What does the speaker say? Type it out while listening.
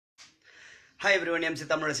Hi everyone, Emcee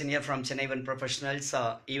Thamizharasan here from Chennai Event Professionals,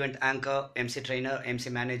 event anchor, MC trainer,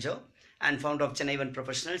 MC manager, and founder of Chennai Event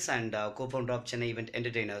Professionals and co-founder of Chennai Event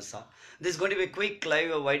Entertainers. This is going to be a quick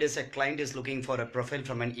live. Why does a client is looking for a profile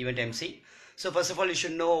from an event MC? So first of all, you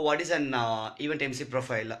should know what is an event MC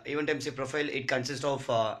profile. Event MC profile, it consists of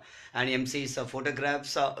an MC's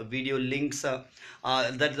photographs, video links.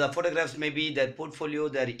 That the photographs may be their portfolio,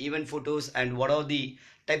 their event photos, and what are the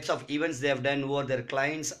types of events they have done, who are their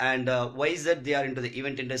clients, and why is that they are into the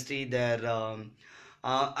event industry.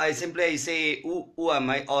 I say who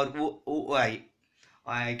am I, or who I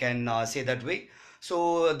can say that way.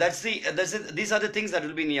 So these are the things that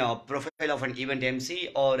will be in your profile of an event MC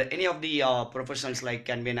or any of the professionals, like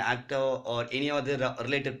can be an actor or any other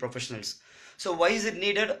related professionals. So why is it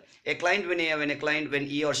needed? A client, when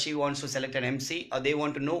he or she wants to select an MC, they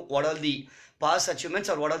want to know what are the past achievements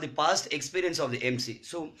or what are the past experience of the MC.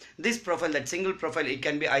 So this profile, that single profile, it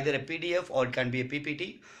can be either a PDF or it can be a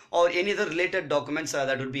PPT or any other related documents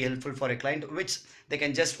that would be helpful for a client, which they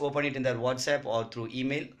can just open it in their WhatsApp or through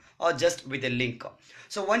email or just with a link.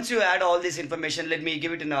 So once you add all this information, let me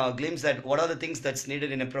give it in a glimpse that what are the things that's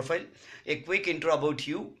needed in a profile. A quick intro about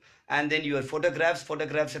you, and then your photographs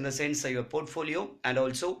in the sense your portfolio, and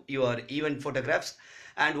also your event photographs,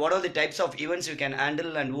 and what are the types of events you can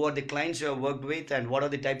handle, and who are the clients you have worked with, and what are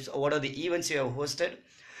the events you have hosted.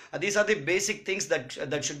 These are the basic things that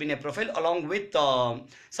should be in a profile, along with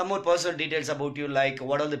some more personal details about you, like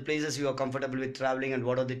what are the places you are comfortable with traveling, and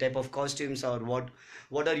what are the type of costumes, or what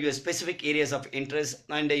are your specific areas of interest,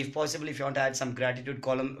 and if possible, if you want to add some gratitude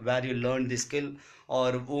column where you learned the skill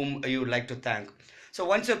or whom you would like to thank. So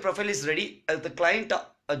once your profile is ready, the client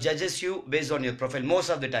judges you based on your profile most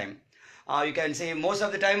of the time. You can say most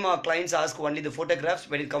of the time clients ask only the photographs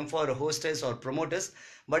when it comes for hostess or promoters,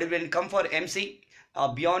 but when it comes for MC,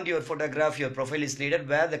 beyond your photograph, your profile is needed,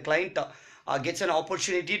 where the client gets an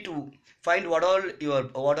opportunity to find what are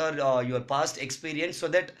your past experience, so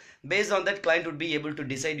that based on that, client would be able to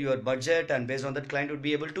decide your budget, and based on that, client would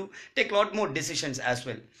be able to take a lot more decisions as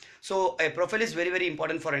well. So a profile is very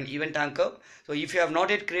important for an event anchor. So if you have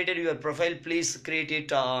not yet created your profile, please create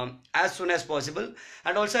it as soon as possible.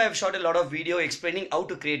 And also I have shot a lot of video explaining how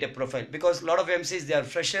to create a profile, because a lot of MCs, they are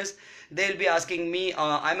freshers. They'll be asking me,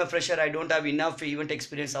 I'm a fresher, I don't have enough event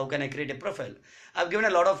experience, how can I create a profile? I've given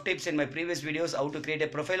a lot of tips in my previous videos how to create a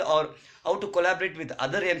profile, or how to collaborate with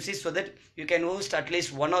other MCs, so that you can host at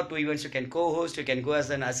least 1 or 2 events. You can co-host, you can go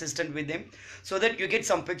as an assistant with them, so that you get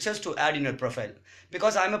some pictures to add in your profile.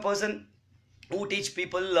 Because I'm a person who teach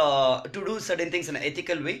people to do certain things in an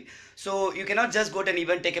ethical way. So you cannot just go to an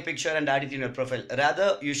event, take a picture and add it in your profile.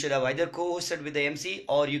 Rather, you should have either co-hosted with the MC,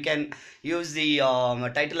 or you can use the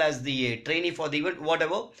title as the trainee for the event,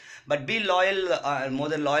 whatever. But be loyal, more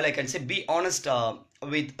than loyal, I can say, be honest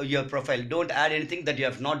with your profile. Don't add anything that you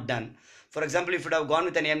have not done. For example, if you would have gone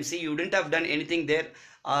with an MC, you wouldn't have done anything there.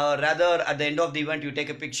 Rather, at the end of the event, you take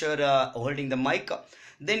a picture holding the mic.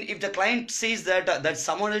 Then if the client sees that that's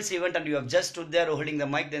someone else's event and you have just stood there holding the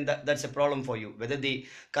mic, then that's a problem for you. Whether they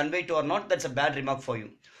convey to or not, that's a bad remark for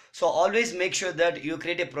you. So always make sure that you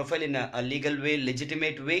create a profile in a legal way,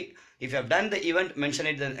 legitimate way. If you have done the event, mention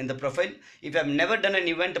it in the profile. If you have never done an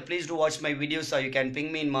event, please do watch my videos. So you can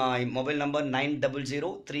ping me in my mobile number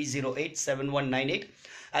 900-308-7198.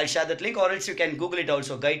 I'll share that link, or else you can Google it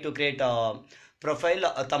also, guide to create a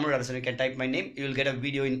profile, Thamizharasan. You can type my name, you will get a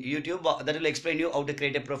video in YouTube that will explain you how to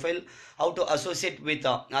create a profile, how to associate with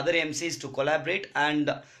other MCs to collaborate,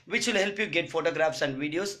 and which will help you get photographs and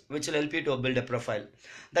videos, which will help you to build a profile.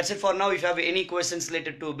 That's it for now. If you have any questions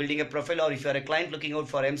related to building a profile, or if you are a client looking out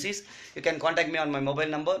for MCs, you can contact me on my mobile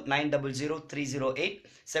number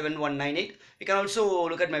 900-308-7198. You can also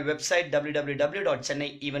look at my website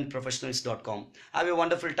www.chennaieventprofessionals.com. Have a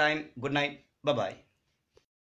wonderful time. Good night. Bye bye.